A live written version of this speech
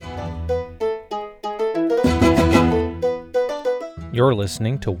You're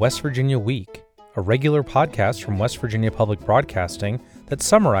listening to West Virginia Week, a regular podcast from West Virginia Public Broadcasting that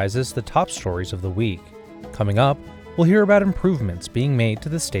summarizes the top stories of the week. Coming up, we'll hear about improvements being made to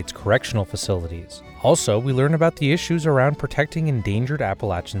the state's correctional facilities. Also, we learn about the issues around protecting endangered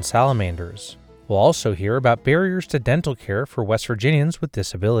Appalachian salamanders. We'll also hear about barriers to dental care for West Virginians with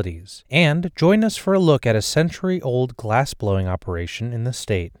disabilities. And join us for a look at a century-old glass-blowing operation in the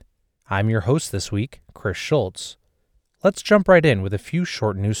state. I'm your host this week, Chris Schultz. Let's jump right in with a few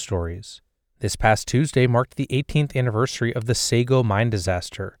short news stories. This past Tuesday marked the 18th anniversary of the Sago mine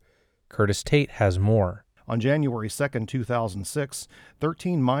disaster. Curtis Tate has more. On January 2, 2006,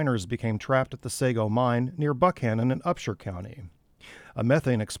 13 miners became trapped at the Sago mine near Buckhannon in Upshur County. A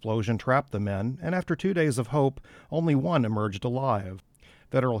methane explosion trapped the men, and after 2 days of hope, only one emerged alive.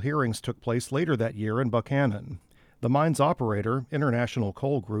 Federal hearings took place later that year in Buckhannon. The mine's operator, International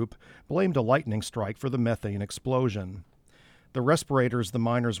Coal Group, blamed a lightning strike for the methane explosion. The respirators the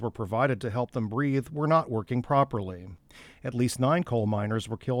miners were provided to help them breathe were not working properly. At least 9 coal miners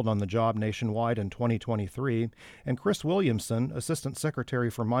were killed on the job nationwide in 2023, and Chris Williamson, Assistant Secretary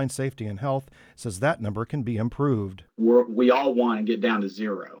for Mine Safety and Health, says that number can be improved. We all want to get down to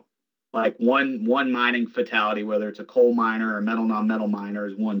zero. Like one mining fatality, whether it's a coal miner or metal non-metal miner,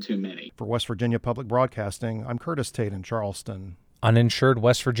 is one too many. For West Virginia Public Broadcasting, I'm Curtis Tate in Charleston. Uninsured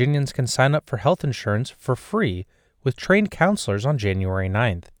West Virginians can sign up for health insurance for free with trained counselors on January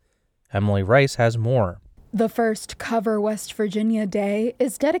 9th. Emily Rice has more. The first Cover West Virginia Day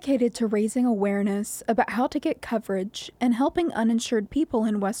is dedicated to raising awareness about how to get coverage and helping uninsured people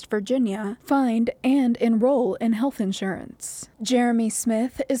in West Virginia find and enroll in health insurance. Jeremy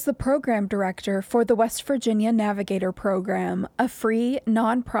Smith is the program director for the West Virginia Navigator Program, a free,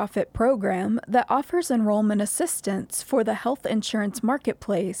 nonprofit program that offers enrollment assistance for the health insurance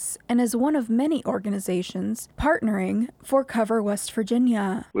marketplace and is one of many organizations partnering for Cover West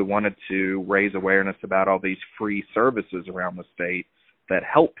Virginia. We wanted to raise awareness about all these free services around the state that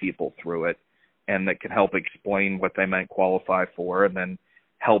help people through it and that can help explain what they might qualify for and then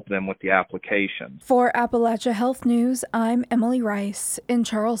help them with the application. For Appalachia Health News, I'm Emily Rice in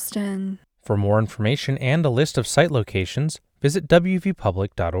Charleston. For more information and a list of site locations, visit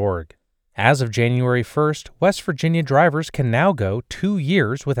wvpublic.org. As of January 1st, West Virginia drivers can now go 2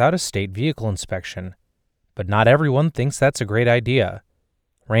 years without a state vehicle inspection. But not everyone thinks that's a great idea.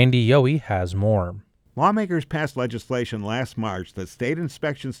 Randy Yohe has more. Lawmakers passed legislation last March that state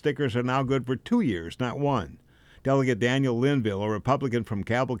inspection stickers are now good for 2 years, not 1. Delegate Daniel Linville, a Republican from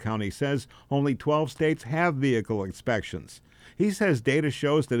Cabell County, says only 12 states have vehicle inspections. He says data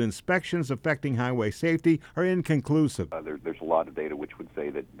shows that inspections affecting highway safety are inconclusive. There's a lot of data which would say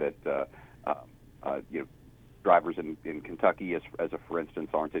that drivers in Kentucky, as a for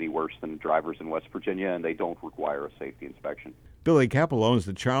instance, aren't any worse than drivers in West Virginia, and they don't require a safety inspection. Billy Keppel owns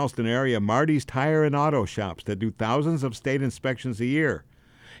the Charleston area Marty's Tire and Auto Shops that do thousands of state inspections a year.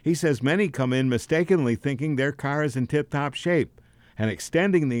 He says many come in mistakenly thinking their car is in tip-top shape, and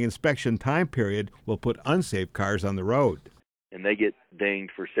extending the inspection time period will put unsafe cars on the road. And they get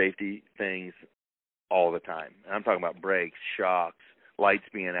dinged for safety things all the time. And I'm talking about brakes, shocks, lights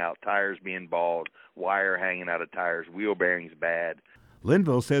being out, tires being bald, wire hanging out of tires, wheel bearings bad.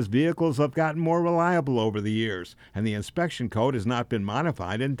 Linville says vehicles have gotten more reliable over the years, and the inspection code has not been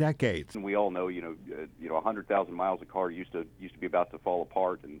modified in decades. And we all know, 100,000 miles a car used to be about to fall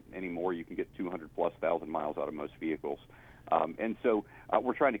apart, and anymore you can get 200,000+ miles out of most vehicles. And so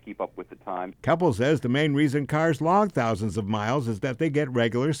we're trying to keep up with the time. Keppel says the main reason cars log thousands of miles is that they get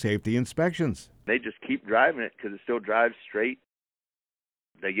regular safety inspections. They just keep driving it because it still drives straight.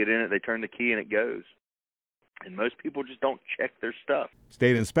 They get in it, they turn the key, and it goes. And most people just don't check their stuff.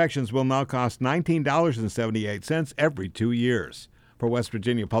 State inspections will now cost $19.78 every 2 years. For West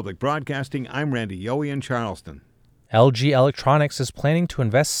Virginia Public Broadcasting, I'm Randy Yohe in Charleston. LG Electronics is planning to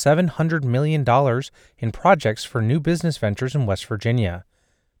invest $700 million in projects for new business ventures in West Virginia.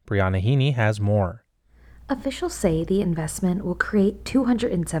 Brianna Heaney has more. Officials say the investment will create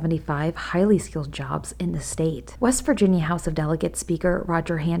 275 highly skilled jobs in the state. West Virginia House of Delegates Speaker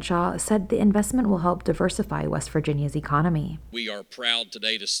Roger Hanshaw said the investment will help diversify West Virginia's economy. We are proud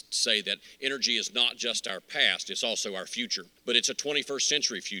today to say that energy is not just our past, it's also our future. But it's a 21st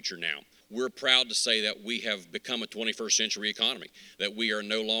century future now. We're proud to say that we have become a 21st century economy, that we are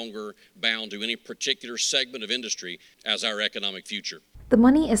no longer bound to any particular segment of industry as our economic future. The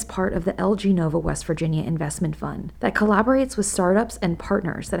money is part of the LG Nova West Virginia Investment Fund that collaborates with startups and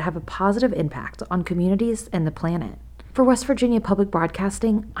partners that have a positive impact on communities and the planet. For West Virginia Public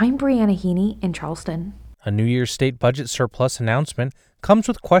Broadcasting, I'm Brianna Heaney in Charleston. A New Year's state budget surplus announcement comes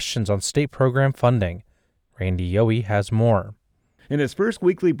with questions on state program funding. Randy Yohe has more. In his first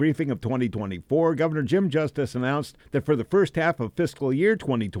weekly briefing of 2024, Governor Jim Justice announced that for the first half of fiscal year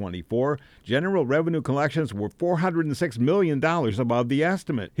 2024, general revenue collections were $406 million above the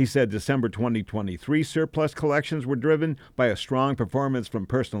estimate. He said December 2023 surplus collections were driven by a strong performance from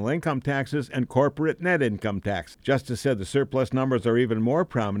personal income taxes and corporate net income tax. Justice said the surplus numbers are even more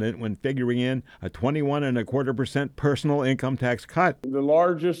prominent when figuring in a 21.25% personal income tax cut. The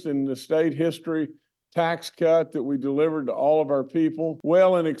largest in the state history tax cut that we delivered to all of our people,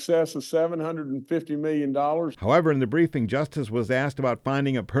 well in excess of $750 million. However, in the briefing, Justice was asked about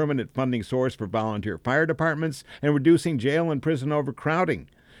finding a permanent funding source for volunteer fire departments and reducing jail and prison overcrowding.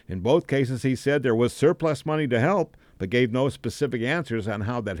 In both cases, he said there was surplus money to help, but gave no specific answers on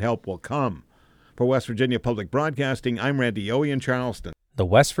how that help will come. For West Virginia Public Broadcasting, I'm Randy Yohe in Charleston. The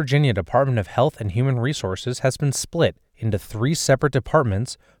West Virginia Department of Health and Human Resources has been split into 3 separate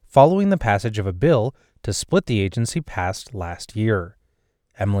departments following the passage of a bill to split the agency passed last year.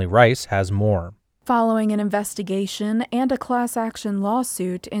 Emily Rice has more. Following an investigation and a class action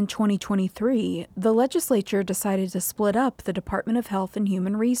lawsuit in 2023, the legislature decided to split up the Department of Health and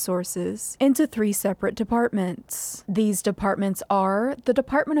Human Resources into 3 separate departments. These departments are the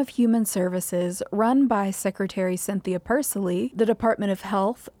Department of Human Services, run by Secretary Cynthia Pursley, the Department of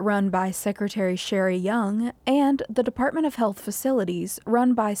Health, run by Secretary Sherry Young, and the Department of Health Facilities,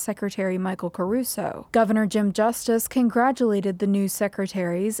 run by Secretary Michael Caruso. Governor Jim Justice congratulated the new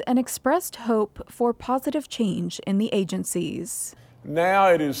secretaries and expressed hope for positive change in the agencies. Now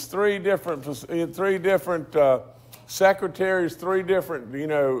it is 3 different secretaries, 3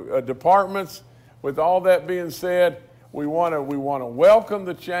 different departments. With all that being said, we want to welcome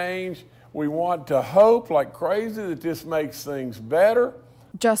the change. We want to hope like crazy that this makes things better.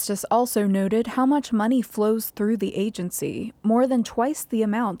 Justice also noted how much money flows through the agency, more than twice the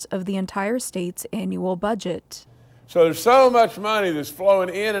amount of the entire state's annual budget. So there's so much money that's flowing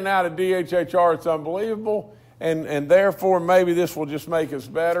in and out of DHHR, it's unbelievable, and therefore maybe this will just make us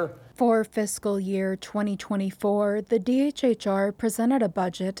better. For fiscal year 2024, the DHHR presented a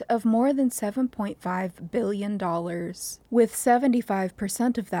budget of more than $7.5 billion, with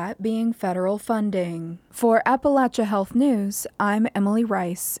 75% of that being federal funding. For Appalachia Health News, I'm Emily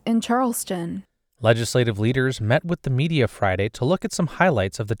Rice in Charleston. Legislative leaders met with the media Friday to look at some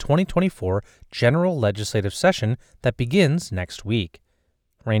highlights of the 2024 general legislative session that begins next week.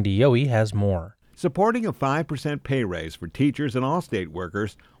 Randy Yohe has more. Supporting a 5% pay raise for teachers and all state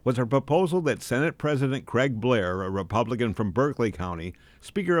workers was a proposal that Senate President Craig Blair, a Republican from Berkeley County,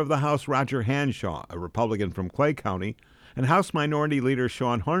 Speaker of the House Roger Hanshaw, a Republican from Clay County, and House Minority Leader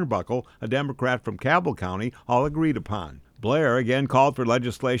Sean Hornbuckle, a Democrat from Cabell County, all agreed upon. Blair again called for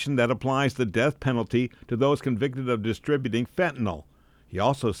legislation that applies the death penalty to those convicted of distributing fentanyl. He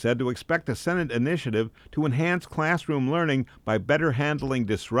also said to expect a Senate initiative to enhance classroom learning by better handling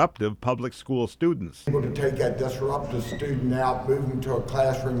disruptive public school students. Able to take that disruptive student out, move them to a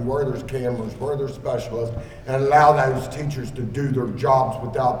classroom where there's cameras, where there's specialists, and allow those teachers to do their jobs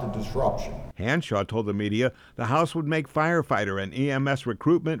without the disruption. Hanshaw told the media the House would make firefighter and EMS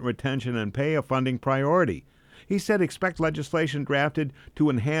recruitment, retention, and pay a funding priority. He said expect legislation drafted to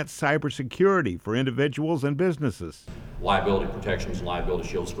enhance cybersecurity for individuals and businesses. Liability protections and liability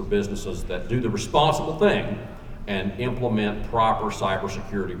shields for businesses that do the responsible thing and implement proper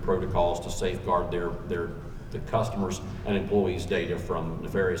cybersecurity protocols to safeguard the customers' and employees' data from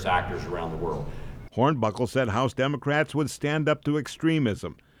nefarious actors around the world. Hornbuckle said House Democrats would stand up to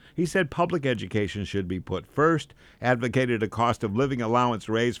extremism. He said public education should be put first, advocated a cost of living allowance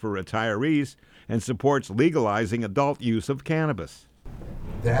raise for retirees, and supports legalizing adult use of cannabis.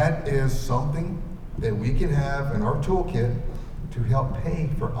 That is something that we can have in our toolkit to help pay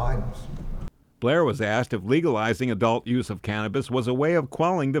for items. Blair was asked if legalizing adult use of cannabis was a way of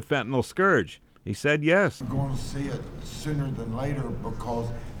quelling the fentanyl scourge. He said yes. We're going to see it sooner than later because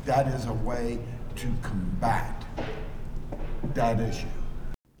that is a way to combat that issue.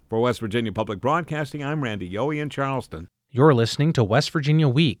 For West Virginia Public Broadcasting, I'm Randy Yohe in Charleston. You're listening to West Virginia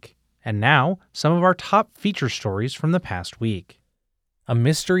Week. And now, some of our top feature stories from the past week. A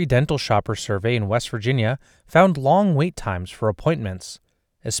mystery dental shopper survey in West Virginia found long wait times for appointments,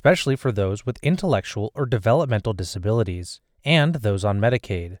 especially for those with intellectual or developmental disabilities and those on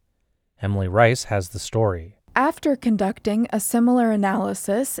Medicaid. Emily Rice has the story. After conducting a similar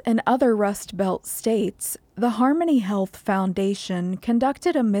analysis in other Rust Belt states, the Harmony Health Foundation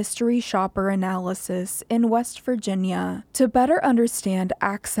conducted a mystery shopper analysis in West Virginia to better understand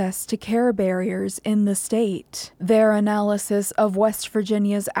access to care barriers in the state. Their analysis of West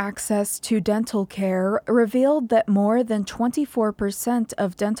Virginia's access to dental care revealed that more than 24%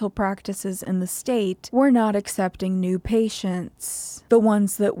 of dental practices in the state were not accepting new patients. The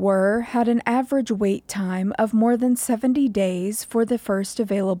ones that were had an average wait time of more than 70 days for the first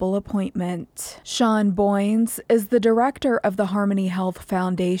available appointment. Sean Boynes is the director of the Harmony Health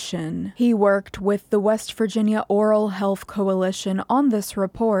Foundation. He worked with the West Virginia Oral Health Coalition on this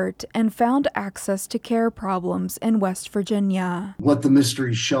report and found access to care problems in West Virginia. What the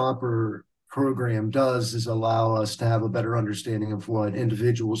mystery shopper program does is allow us to have a better understanding of what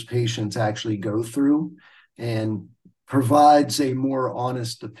individuals, patients actually go through, and provides a more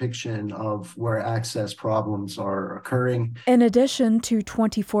honest depiction of where access problems are occurring. In addition to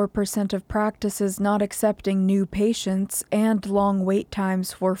 24% of practices not accepting new patients and long wait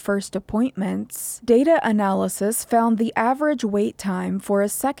times for first appointments, data analysis found the average wait time for a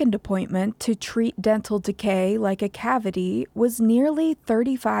second appointment to treat dental decay like a cavity was nearly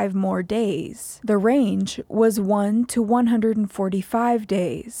 35 more days. The range was 1 to 145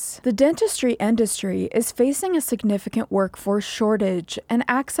 days. The dentistry industry is facing a significant workforce shortage and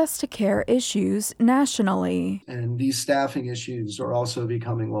access to care issues nationally. And these staffing issues are also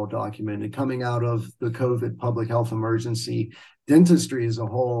becoming well documented. Coming out of the COVID public health emergency, dentistry as a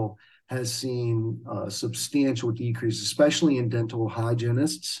whole has seen a substantial decrease, especially in dental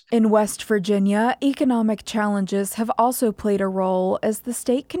hygienists. In West Virginia, economic challenges have also played a role as the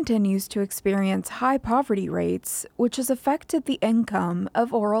state continues to experience high poverty rates, which has affected the income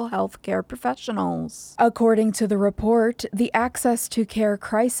of oral health care professionals. According to the report, the access to care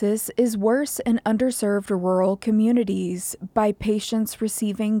crisis is worse in underserved rural communities by patients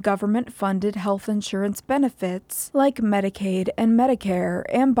receiving government-funded health insurance benefits like Medicaid and Medicare,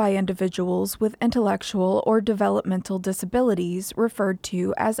 and by individuals with intellectual or developmental disabilities referred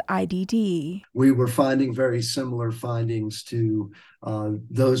to as IDD. We were finding very similar findings to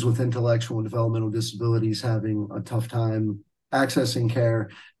those with intellectual and developmental disabilities having a tough time accessing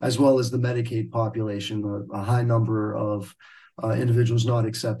care, as well as the Medicaid population, a high number of individuals not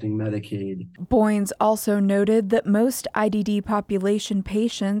accepting Medicaid. Boynes also noted that most IDD population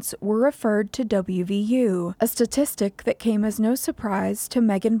patients were referred to WVU, a statistic that came as no surprise to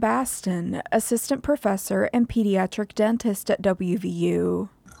Megan Baston, assistant professor and pediatric dentist at WVU.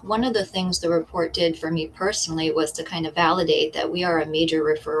 One of the things the report did for me personally was to kind of validate that we are a major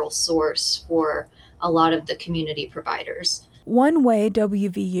referral source for a lot of the community providers. One way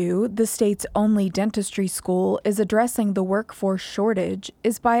WVU, the state's only dentistry school, is addressing the workforce shortage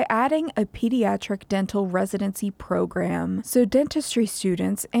is by adding a pediatric dental residency program, so dentistry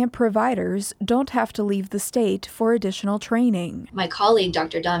students and providers don't have to leave the state for additional training. My colleague,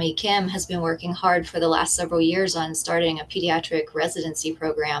 Dr. Dami Kim, has been working hard for the last several years on starting a pediatric residency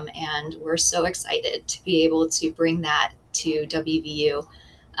program, and we're so excited to be able to bring that to WVU.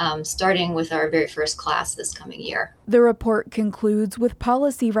 Starting with our very first class this coming year. The report concludes with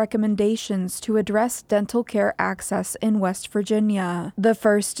policy recommendations to address dental care access in West Virginia. The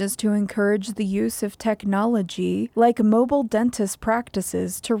first is to encourage the use of technology like mobile dentist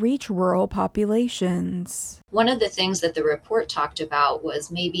practices to reach rural populations. One of the things that the report talked about was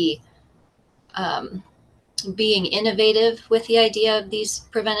maybe being innovative with the idea of these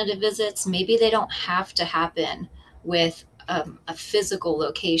preventative visits. Maybe they don't have to happen with a physical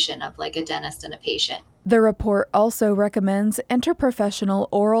location of like a dentist and a patient. The report also recommends interprofessional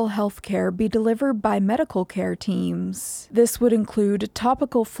oral health care be delivered by medical care teams. This would include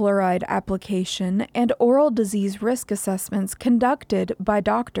topical fluoride application and oral disease risk assessments conducted by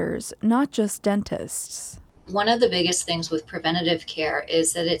doctors, not just dentists. One of the biggest things with preventative care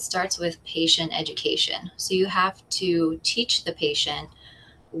is that it starts with patient education. So you have to teach the patient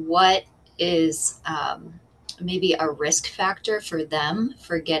what is maybe a risk factor for them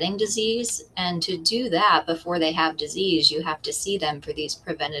for getting disease. And to do that before they have disease, you have to see them for these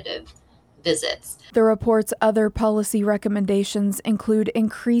preventative visits. The report's other policy recommendations include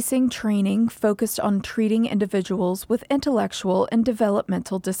increasing training focused on treating individuals with intellectual and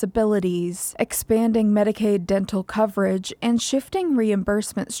developmental disabilities, expanding Medicaid dental coverage, and shifting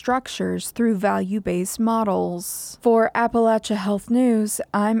reimbursement structures through value-based models. For Appalachia Health News,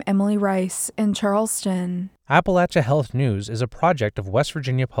 I'm Emily Rice in Charleston. Appalachia Health News is a project of West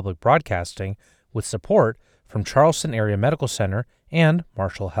Virginia Public Broadcasting with support from Charleston Area Medical Center and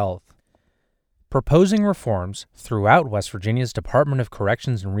Marshall Health. Proposing reforms throughout West Virginia's Department of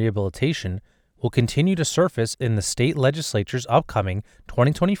Corrections and Rehabilitation will continue to surface in the state legislature's upcoming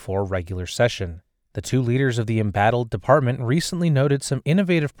 2024 regular session. The two leaders of the embattled department recently noted some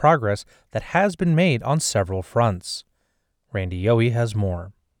innovative progress that has been made on several fronts. Randy Yohe has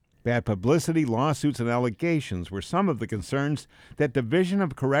more. Bad publicity, lawsuits, and allegations were some of the concerns that Division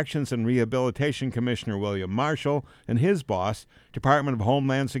of Corrections and Rehabilitation Commissioner William Marshall and his boss, Department of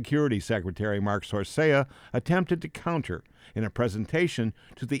Homeland Security Secretary Mark Sorcea, attempted to counter in a presentation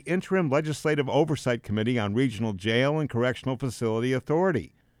to the Interim Legislative Oversight Committee on Regional Jail and Correctional Facility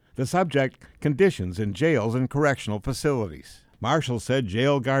Authority. The subject, conditions in jails and correctional facilities. Marshall said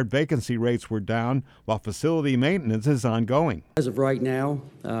jail guard vacancy rates were down while facility maintenance is ongoing. As of right now,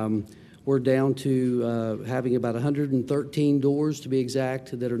 we're down to having about 113 doors, to be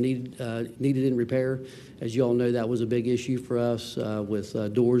exact, that are needed in repair. As you all know, that was a big issue for us with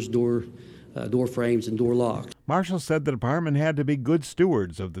doors, door frames, and door locks. Marshall said the department had to be good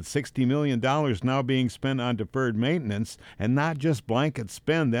stewards of the $60 million now being spent on deferred maintenance and not just blanket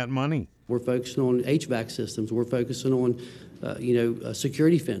spend that money. We're focusing on HVAC systems. We're focusing on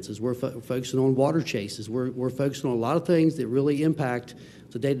security fences. We're focusing on water chases. We're focusing on a lot of things that really impact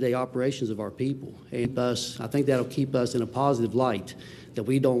the day-to-day operations of our people. And I think that'll keep us in a positive light, that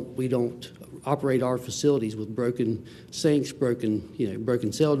we don't operate our facilities with broken sinks,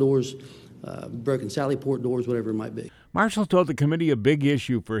 broken cell doors, broken sally port doors, whatever it might be. Marshall told the committee a big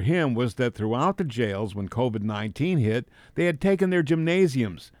issue for him was that throughout the jails when COVID-19 hit, they had taken their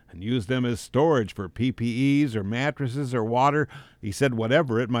gymnasiums and used them as storage for PPEs or mattresses or water. He said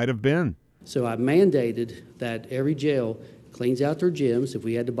whatever it might have been. So I mandated that every jail cleans out their gyms. If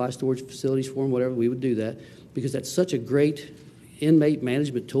we had to buy storage facilities for them, whatever, we would do that, because that's such a great inmate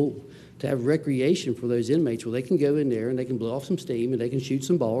management tool, to have recreation for those inmates where they can go in there and they can blow off some steam and they can shoot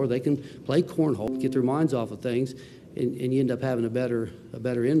some ball or they can play cornhole, get their minds off of things, and you end up having a better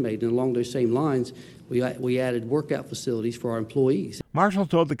inmate. And along those same lines, we added workout facilities for our employees. Marshall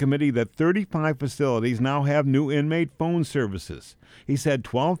told the committee that 35 facilities now have new inmate phone services. He said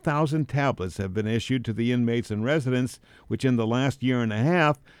 12,000 tablets have been issued to the inmates and residents, which in the last year and a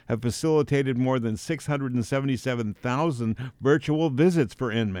half have facilitated more than 677,000 virtual visits for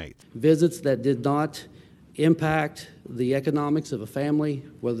inmates. Visits that did not impact the economics of a family,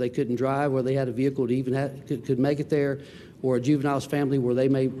 whether they couldn't drive, whether they had a vehicle to even could make it there, or a juvenile's family where they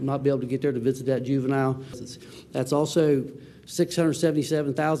may not be able to get there to visit that juvenile. That's also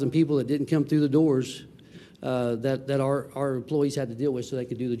 677,000 people that didn't come through the doors that our employees had to deal with so they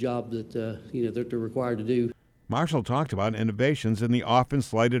could do the job that that they're required to do. Marshall talked about innovations in the often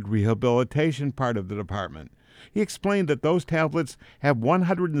slighted rehabilitation part of the department. He explained that those tablets have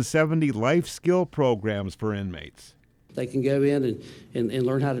 170 life skill programs for inmates. They can go in and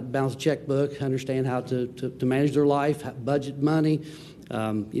learn how to balance a checkbook, understand how to manage their life, budget money,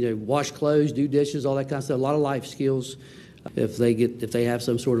 wash clothes, do dishes, all that kind of stuff. A lot of life skills. If they have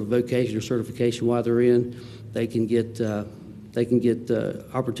some sort of vocation or certification while they're in, they can get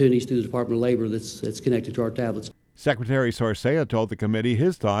opportunities through the Department of Labor that's connected to our tablets. Secretary Sorcea told the committee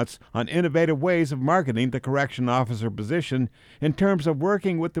his thoughts on innovative ways of marketing the correction officer position in terms of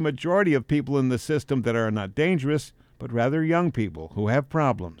working with the majority of people in the system that are not dangerous, but rather young people who have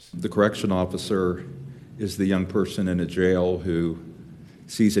problems. The correction officer is the young person in a jail who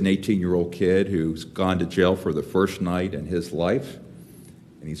sees an 18-year-old kid who's gone to jail for the first night in his life,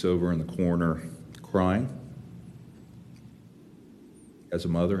 and he's over in the corner crying. As a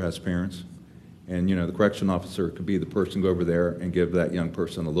mother, has parents. And, the correction officer could be the person go over there and give that young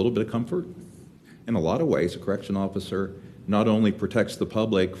person a little bit of comfort. In a lot of ways, a correction officer not only protects the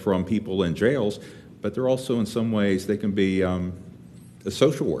public from people in jails, but they're also, in some ways, they can be a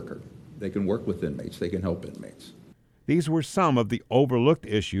social worker. They can work with inmates. They can help inmates. These were some of the overlooked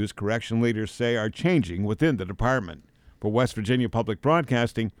issues correction leaders say are changing within the department. For West Virginia Public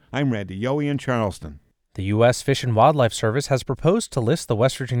Broadcasting, I'm Randy Yohe in Charleston. The U.S. Fish and Wildlife Service has proposed to list the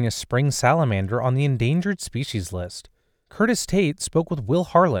West Virginia spring salamander on the endangered species list. Curtis Tate spoke with Will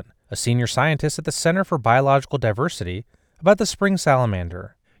Harlan, a senior scientist at the Center for Biological Diversity, about the spring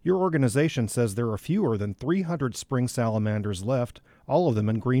salamander. Your organization says there are fewer than 300 spring salamanders left, all of them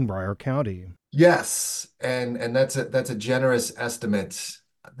in Greenbrier County. Yes, and that's a generous estimate.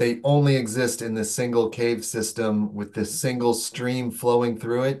 They only exist in this single cave system with this single stream flowing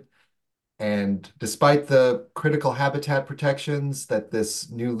through it. And despite the critical habitat protections that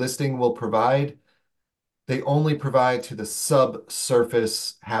this new listing will provide, they only provide to the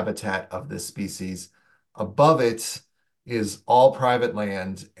subsurface habitat of this species. Above it is all private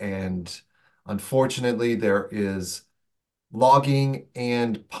land, and unfortunately there is logging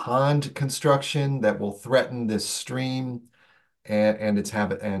and pond construction that will threaten this stream and its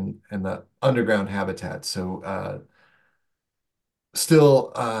habit and the underground habitat. So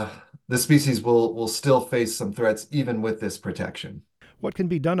still the species will still face some threats even with this protection. What can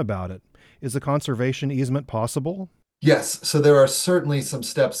be done about it? Is a conservation easement possible? Yes, so there are certainly some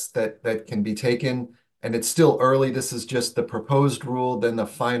steps that can be taken, and it's still early. This is just the proposed rule, then the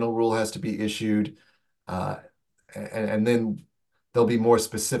final rule has to be issued, and then there'll be more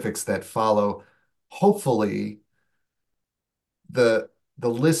specifics that follow. Hopefully, the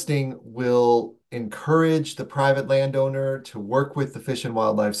listing will encourage the private landowner to work with the Fish and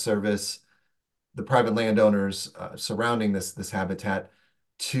Wildlife Service, the private landowners surrounding this habitat,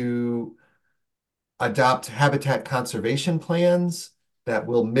 to adopt habitat conservation plans that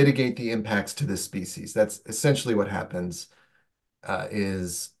will mitigate the impacts to this species. That's essentially what happens,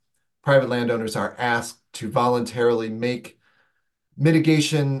 is private landowners are asked to voluntarily take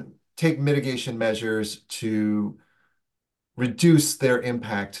mitigation measures to reduce their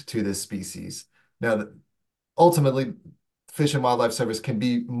impact to this species. Now, ultimately, Fish and Wildlife Service can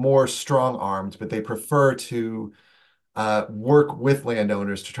be more strong-armed, but they prefer to work with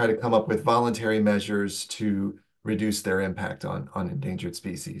landowners to try to come up with voluntary measures to reduce their impact on endangered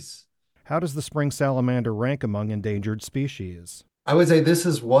species. How does the spring salamander rank among endangered species? I would say this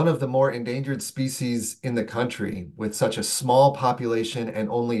is one of the more endangered species in the country, with such a small population and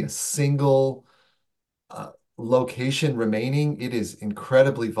only a single location remaining. It is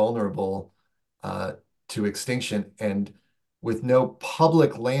incredibly vulnerable to extinction, and with no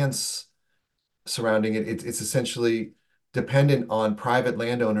public lands surrounding it, it's essentially dependent on private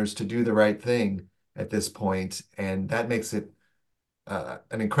landowners to do the right thing at this point, and that makes it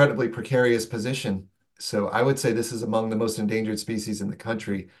an incredibly precarious position. So I would say this is among the most endangered species in the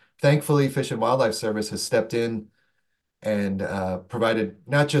country. Thankfully, Fish and Wildlife Service has stepped in and provided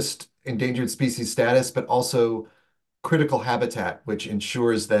not just endangered species status, but also critical habitat, which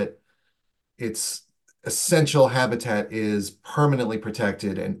ensures that its essential habitat is permanently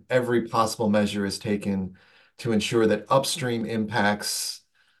protected and every possible measure is taken to ensure that upstream impacts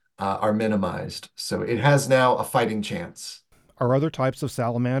are minimized. So it has now a fighting chance. Are other types of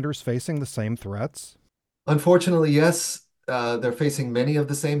salamanders facing the same threats? Unfortunately, yes, they're facing many of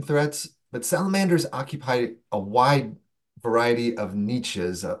the same threats, but salamanders occupy a wide variety of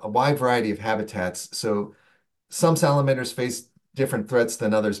niches, a wide variety of habitats. So some salamanders face different threats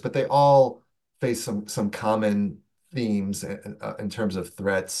than others, but they all face some common themes in terms of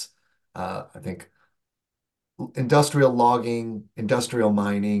threats. I think industrial logging, industrial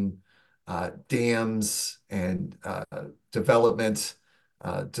mining, dams and development,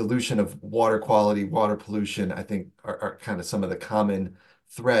 dilution of water quality, water pollution, I think are kind of some of the common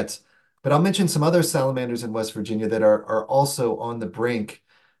threats. But I'll mention some other salamanders in West Virginia that are also on the brink,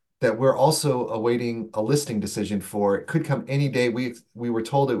 that we're also awaiting a listing decision for. It could come any day. We were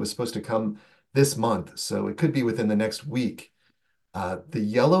told it was supposed to come this month, so it could be within the next week. The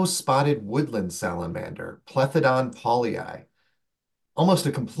yellow-spotted woodland salamander, Plethodon paulii, almost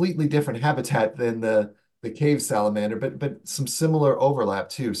a completely different habitat than the cave salamander, but some similar overlap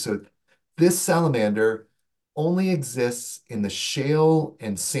too. So this salamander only exists in the shale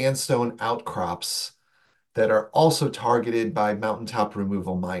and sandstone outcrops that are also targeted by mountaintop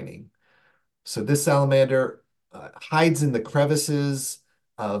removal mining. So this salamander hides in the crevices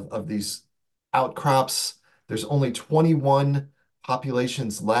of these outcrops. There's only 21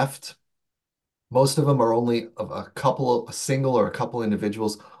 populations left. Most of them are only of a single or a couple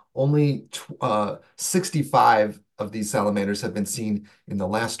individuals. Only 65 of these salamanders have been seen in the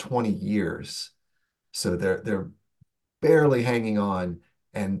last 20 years. So they're barely hanging on,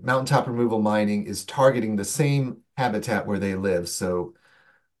 and mountaintop removal mining is targeting the same habitat where they live. So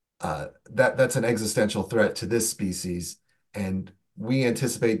that's an existential threat to this species, and we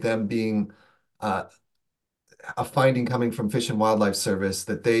anticipate them being a finding coming from Fish and Wildlife Service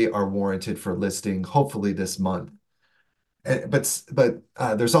that they are warranted for listing, hopefully this month. But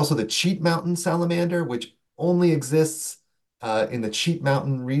there's also the Cheat Mountain salamander, which only exists in the Cheat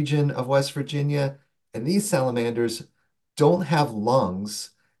Mountain region of West Virginia. And these salamanders don't have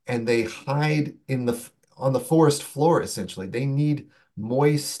lungs, and they hide on the forest floor, essentially. They need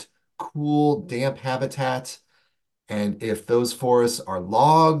moist, cool, damp habitat. And if those forests are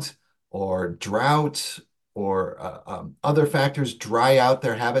logged or drought or other factors dry out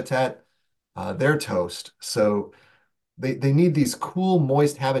their habitat, they're toast. So they need these cool,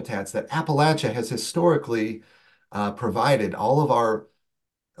 moist habitats that Appalachia has historically provided. All of our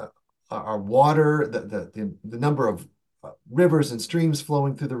water, the number of rivers and streams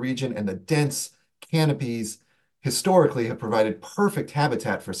flowing through the region, and the dense canopies historically have provided perfect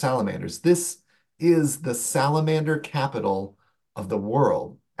habitat for salamanders. This is the salamander capital of the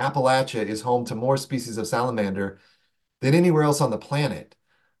world. Appalachia is home to more species of salamander than anywhere else on the planet.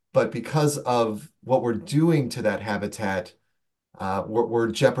 but because of what we're doing to that habitat,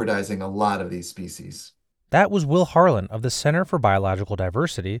 we're jeopardizing a lot of these species. That was Will Harlan of the Center for Biological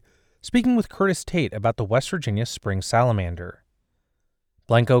Diversity, speaking with Curtis Tate about the West Virginia spring salamander.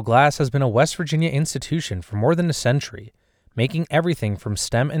 Blenko Glass has been a West Virginia institution for more than a century, making everything from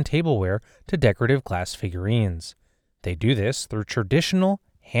stem and tableware to decorative glass figurines. They do this through traditional,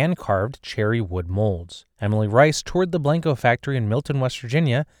 hand-carved cherry wood molds. Emily Rice toured the Blenko factory in Milton, West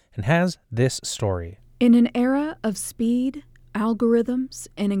Virginia, and has this story. In an era of speed, algorithms,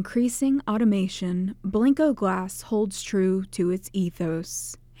 and increasing automation, Blenko Glass holds true to its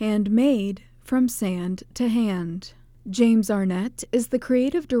ethos. Handmade from sand to hand. James Arnett is the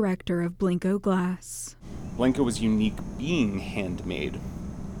creative director of Blenko Glass. Blenko was unique being handmade,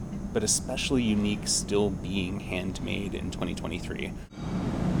 but especially unique still being handmade in 2023.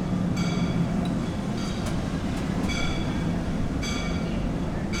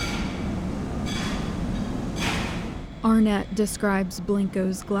 Arnett describes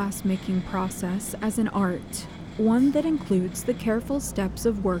Blenko's glass-making process as an art, one that includes the careful steps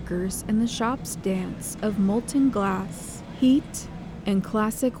of workers in the shop's dance of molten glass, heat, and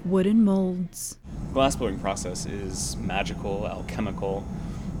classic wooden molds. Glassblowing process is magical, alchemical.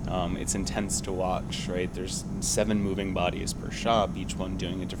 It's intense to watch, right? There's 7 moving bodies per shop, each one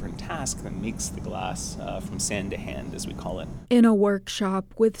doing a different task that makes the glass from sand to hand, as we call it. In a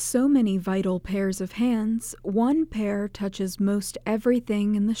workshop with so many vital pairs of hands, one pair touches most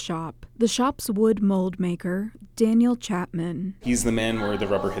everything in the shop. The shop's wood mold maker, Daniel Chapman. He's the man where the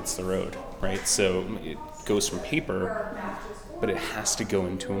rubber hits the road, right? So it goes from paper, but it has to go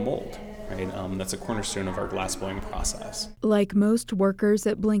into a mold. Right? That's a cornerstone of our glassblowing process. Like most workers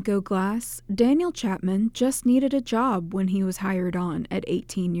at Blenko Glass, Daniel Chapman just needed a job when he was hired on at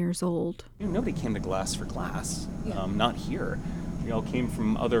 18 years old. Nobody came to glass for glass, not here. We all came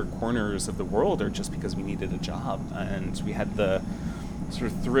from other corners of the world or just because we needed a job. And we had the sort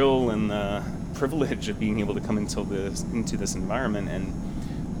of thrill and the privilege of being able to come into this environment and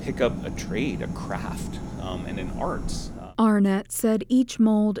pick up a trade, a craft, and an art. Arnett said each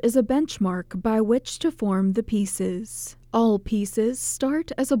mold is a benchmark by which to form the pieces. All pieces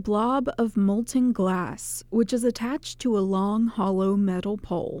start as a blob of molten glass, which is attached to a long, hollow metal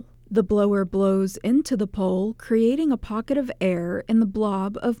pole. The blower blows into the pole, creating a pocket of air in the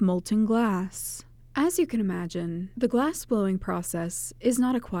blob of molten glass. As you can imagine, the glass blowing process is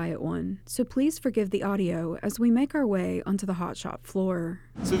not a quiet one, so please forgive the audio as we make our way onto the hot shop floor.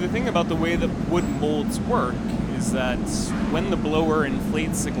 So the thing about the way that wood molds work is that when the blower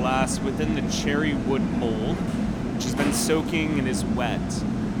inflates the glass within the cherry wood mold, which has been soaking and is wet,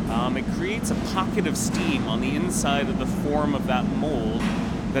 it creates a pocket of steam on the inside of the form of that mold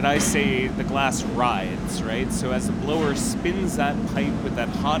that I say the glass rides, right? So as the blower spins that pipe with that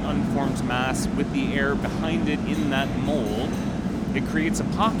hot unformed mass with the air behind it in that mold, it creates a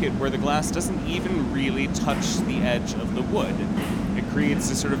pocket where the glass doesn't even really touch the edge of the wood. It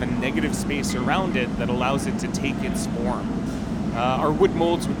creates a sort of a negative space around it that allows it to take its form. Our wood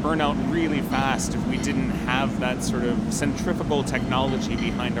molds would burn out really fast if we didn't have that sort of centrifugal technology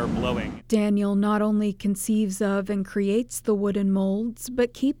behind our blowing. Daniel not only conceives of and creates the wooden molds,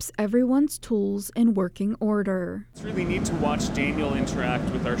 but keeps everyone's tools in working order. It's really neat to watch Daniel interact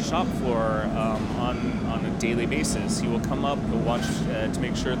with our shop floor on a daily basis. He will come up, he'll watch to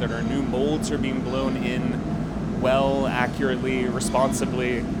make sure that our new molds are being blown in well, accurately,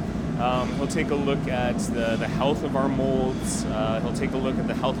 responsibly. He'll take a look at the health of our molds. He'll take a look at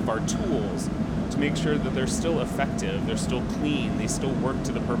the health of our tools to make sure that they're still effective, they're still clean, they still work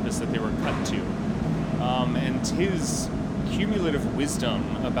to the purpose that they were cut to. And his cumulative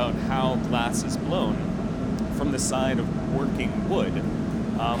wisdom about how glass is blown from the side of working wood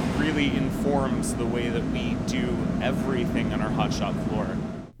really informs the way that we do everything on our hot shop floor.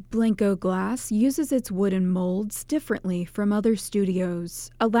 Blenko Glass uses its wooden molds differently from other studios,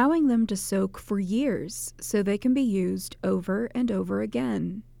 allowing them to soak for years so they can be used over and over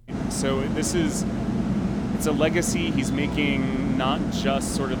again. So it's a legacy. He's making not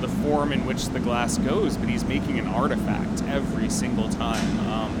just sort of the form in which the glass goes, but he's making an artifact every single time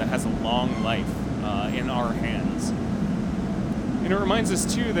that has a long life in our hands. And it reminds us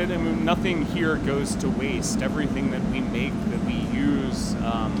too that nothing here goes to waste. Everything that we make, that we use,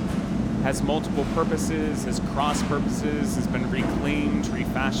 has multiple purposes, has cross purposes, has been reclaimed,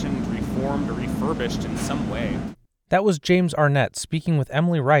 refashioned, reformed, or refurbished in some way. That was James Arnett speaking with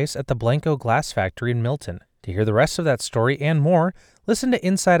Emily Rice at the Blenko Glass Factory in Milton. To hear the rest of that story and more, listen to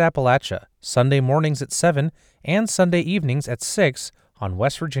Inside Appalachia, Sunday mornings at 7 and Sunday evenings at 6 on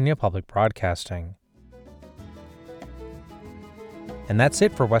West Virginia Public Broadcasting. And that's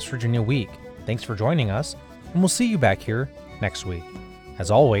it for West Virginia Week. Thanks for joining us, and we'll see you back here next week. As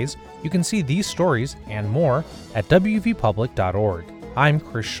always, you can see these stories and more at wvpublic.org. I'm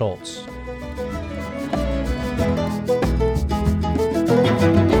Chris Schultz.